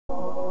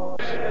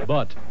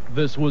But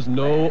this was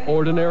no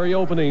ordinary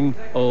opening.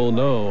 Oh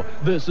no,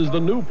 this is the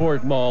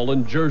Newport Mall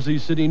in Jersey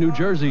City, New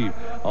Jersey.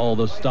 All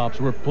the stops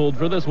were pulled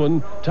for this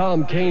one.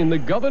 Tom Kean, the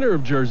governor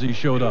of Jersey,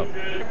 showed up.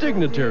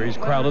 Dignitaries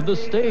crowded the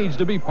stage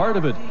to be part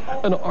of it.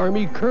 An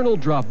Army colonel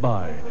dropped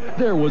by.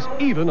 There was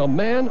even a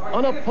man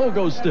on a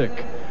pogo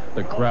stick.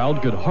 The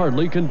crowd could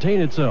hardly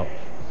contain itself.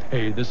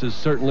 Hey, this is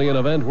certainly an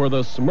event where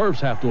the Smurfs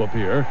have to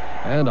appear,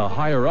 and a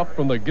higher-up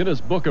from the Guinness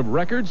Book of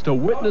Records to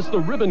witness the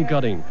ribbon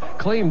cutting,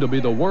 claimed to be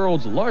the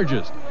world's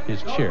largest.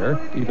 His chair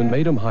even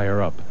made him higher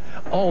up.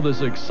 All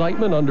this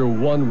excitement under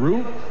one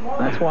roof.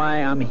 That's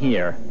why I'm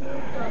here.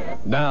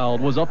 Now it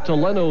was up to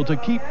Leno to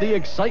keep the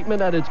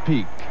excitement at its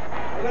peak.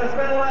 You gonna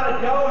spend a lot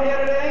of dough here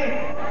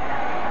today?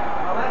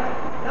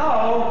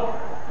 No.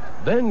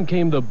 Then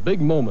came the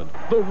big moment,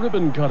 the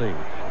ribbon cutting.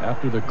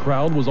 After the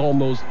crowd was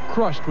almost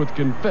crushed with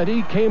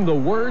confetti, came the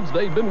words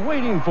they'd been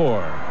waiting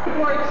for.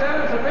 Newport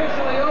Center's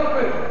officially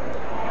open.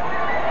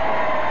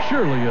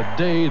 Surely a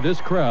day this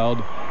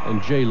crowd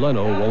and Jay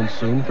Leno won't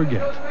soon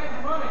forget.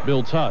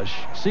 Bill Tush,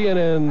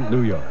 CNN,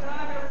 New York.